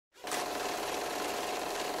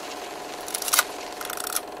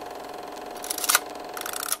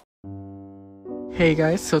Hey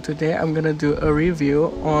guys, so today I'm gonna do a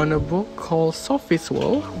review on a book called Sophie'S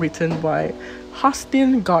written by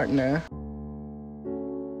Jostein Gaarder.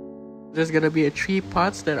 There's gonna be 3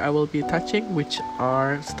 parts that I will be touching, which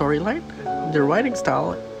are storyline, the writing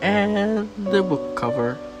style, and the book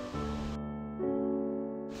cover.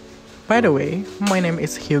 By the way, my name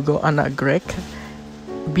is Hugo Anak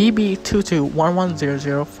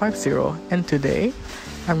BB2211050, and today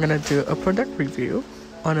I'm gonna do a product review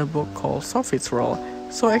on a book called Sophie'S.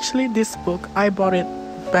 So actually this book, I bought it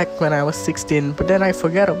back when I was 16, but then I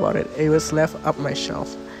forgot about it. It was left up my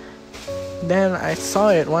shelf. Then I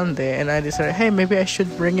saw it one day and I decided, hey, maybe I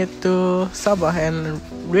should bring it to Sabah and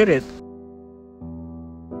read it.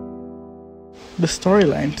 The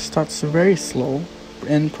storyline starts very slow,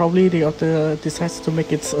 and probably the author decides to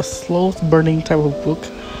make it a slow burning type of book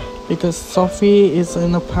because Sophie is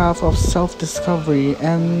in a path of self-discovery,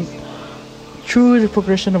 and through the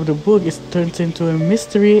progression of the book it turns into a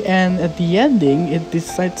mystery, and at the ending it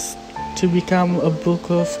decides to become a book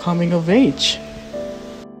of coming of age.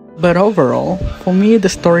 But overall, for me the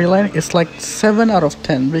storyline is like 7 out of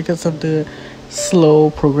 10 because of the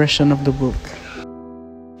slow progression of the book.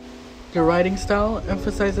 The writing style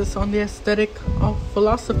emphasizes on the aesthetic of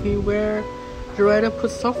philosophy, where the writer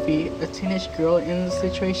puts Sophie, a teenage girl, in a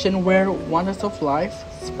situation where wonders of life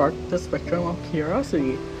spark the spectrum of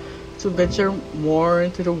curiosity to venture more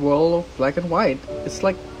into the world of black and white. It's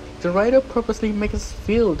like the writer purposely makes us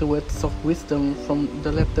feel the words of wisdom from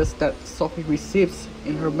the letters that Sophie receives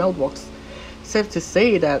in her mailbox. Safe to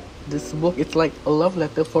say that this book is like a love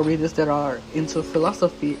letter for readers that are into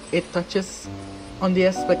philosophy. It touches on the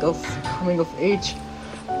aspect of coming of age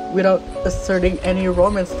without asserting any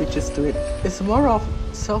romance features to it. It's more of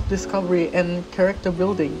self-discovery and character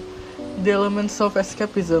building. The elements of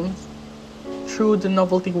escapism through the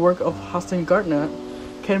novelty work of Jostein Gaarder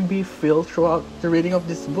can be felt throughout the reading of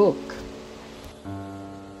this book.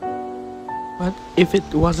 But if it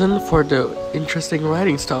wasn't for the interesting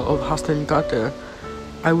writing style of Jostein Gaarder,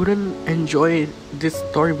 I wouldn't enjoy this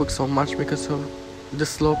storybook so much because of the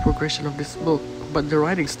slow progression of this book, but the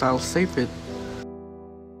writing style saved it.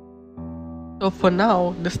 So for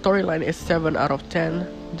now, the storyline is 7 out of 10,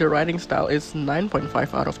 the writing style is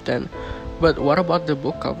 9.5 out of 10, but what about the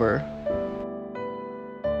book cover?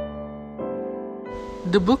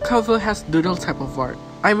 The book cover has doodle type of art.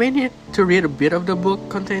 I may need to read a bit of the book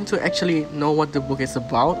content to actually know what the book is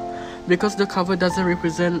about, because the cover doesn't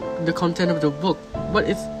represent the content of the book, but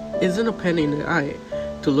it isn't a pain in the eye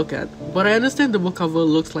to look at. But I understand the book cover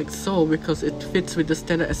looks like so because it fits with the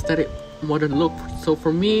standard aesthetic modern look, so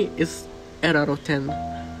for me it's 8 out of 10.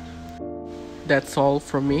 That's all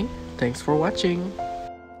from me. Thanks for watching.